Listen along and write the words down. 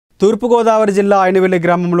తూర్పుగోదావరి జిల్లా ఐనవెల్లి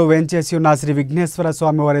గ్రామంలో వేంచేసి ఉన్న శ్రీ విఘ్నేశ్వర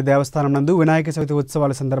స్వామివారి దేవస్థానం నందు వినాయక చవితి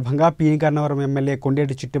ఉత్సవాల సందర్భంగా పి.గన్నవరం ఎమ్మెల్యే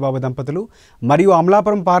కొండేటి చిట్టిబాబు దంపతులు మరియు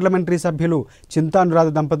అమలాపురం పార్లమెంటరీ సభ్యులు చింతానురాధ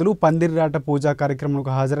దంపతులు పందిరిరాట పూజా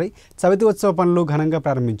కార్యక్రమాలకు హాజరై చవితి ఉత్సవ పనులు ఘనంగా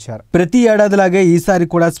ప్రారంభించారు. ప్రతి ఏడాదిలాగే ఈసారి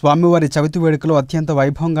కూడా స్వామివారి చవితి వేడుకలు అత్యంత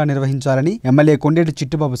వైభవంగా నిర్వహించాలని ఎమ్మెల్యే కొండేటి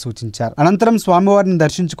చిట్టిబాబు సూచించారు. అనంతరం స్వామివారిని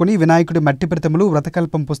దర్శించుకుని వినాయకుడి మట్టి ప్రతిమలు,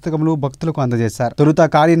 వ్రతకల్పం పుస్తకములు భక్తులకు అందజేశారు. తొలుత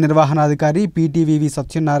కార్యనిర్వహణాధికారి పి.టి.వి.వి.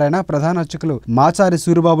 సత్యనారాయణ, ప్రధాన అర్చకులు మాచారి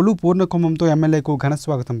సూరిబాబులు పూర్ణకుంభంతో ఎమ్మెల్యేకు ఘన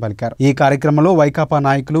స్వాగతం పలికారు. ఈ కార్యక్రమంలో వైకాపా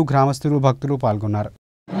నాయకులు, గ్రామస్తులు, భక్తులు పాల్గొన్నారు.